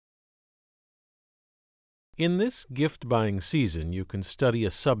In this gift-buying season, you can study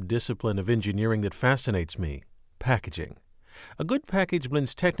a sub-discipline of engineering that fascinates me: packaging. A good package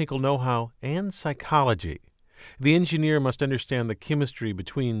blends technical know-how and psychology. The engineer must understand the chemistry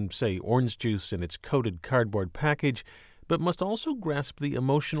between, say, orange juice and its coated cardboard package, but must also grasp the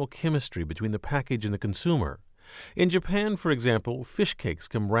emotional chemistry between the package and the consumer. In Japan, for example, fish cakes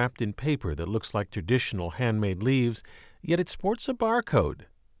come wrapped in paper that looks like traditional handmade leaves, yet it sports a barcode.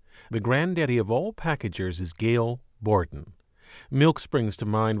 The granddaddy of all packagers is Gale Borden. Milk springs to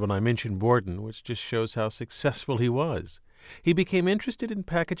mind when I mention Borden, which just shows how successful he was. He became interested in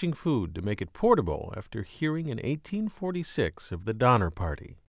packaging food to make it portable after hearing in 1846 of the Donner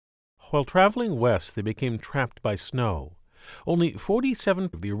Party. While traveling west, they became trapped by snow. Only 47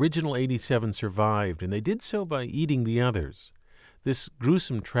 of the original 87 survived, and they did so by eating the others. This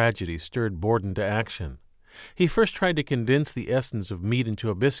gruesome tragedy stirred Borden to action. He first tried to condense the essence of meat into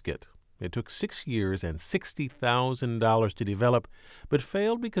a biscuit. It took 6 years and $60,000 to develop, but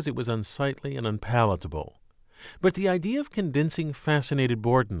failed because it was unsightly and unpalatable. But the idea of condensing fascinated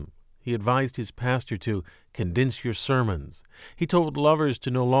Borden. He advised his pastor to condense your sermons. He told lovers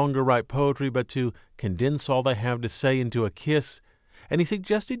to no longer write poetry, but to condense all they have to say into a kiss. And he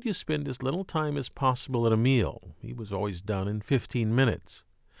suggested you spend as little time as possible at a meal. He was always done in 15 minutes.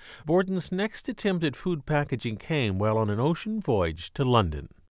 Borden's next attempt at food packaging came while on an ocean voyage to London.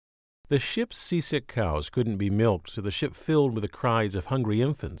 The ship's seasick cows couldn't be milked, so the ship filled with the cries of hungry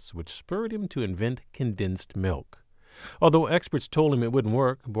infants, which spurred him to invent condensed milk. Although experts told him it wouldn't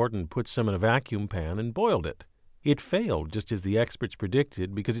work, Borden put some in a vacuum pan and boiled it. It failed, just as the experts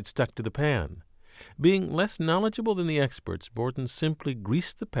predicted, because it stuck to the pan. Being less knowledgeable than the experts, Borden simply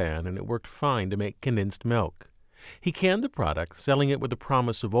greased the pan, and it worked fine to make condensed milk. He canned the product, selling it with the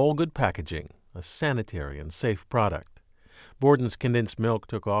promise of all good packaging, a sanitary and safe product. Borden's condensed milk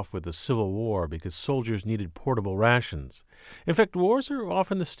took off with the Civil War because soldiers needed portable rations. In fact, wars are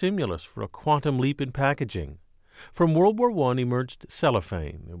often the stimulus for a quantum leap in packaging. From World War I emerged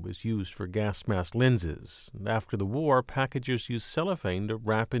cellophane. It was used for gas mask lenses. And after the war, packagers used cellophane to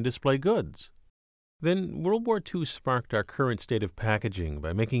wrap and display goods. Then World War II sparked our current state of packaging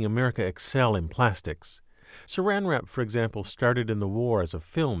by making America excel in plastics. Saran wrap, for example, started in the war as a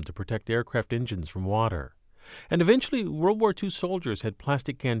film to protect aircraft engines from water. And eventually, World War II soldiers had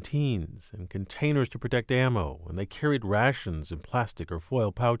plastic canteens and containers to protect ammo, and they carried rations in plastic or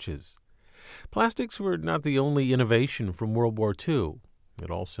foil pouches. Plastics were not the only innovation from World War II.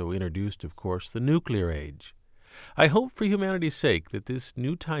 It also introduced, of course, the nuclear age. I hope for humanity's sake that this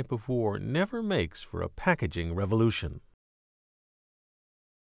new type of war never makes for a packaging revolution.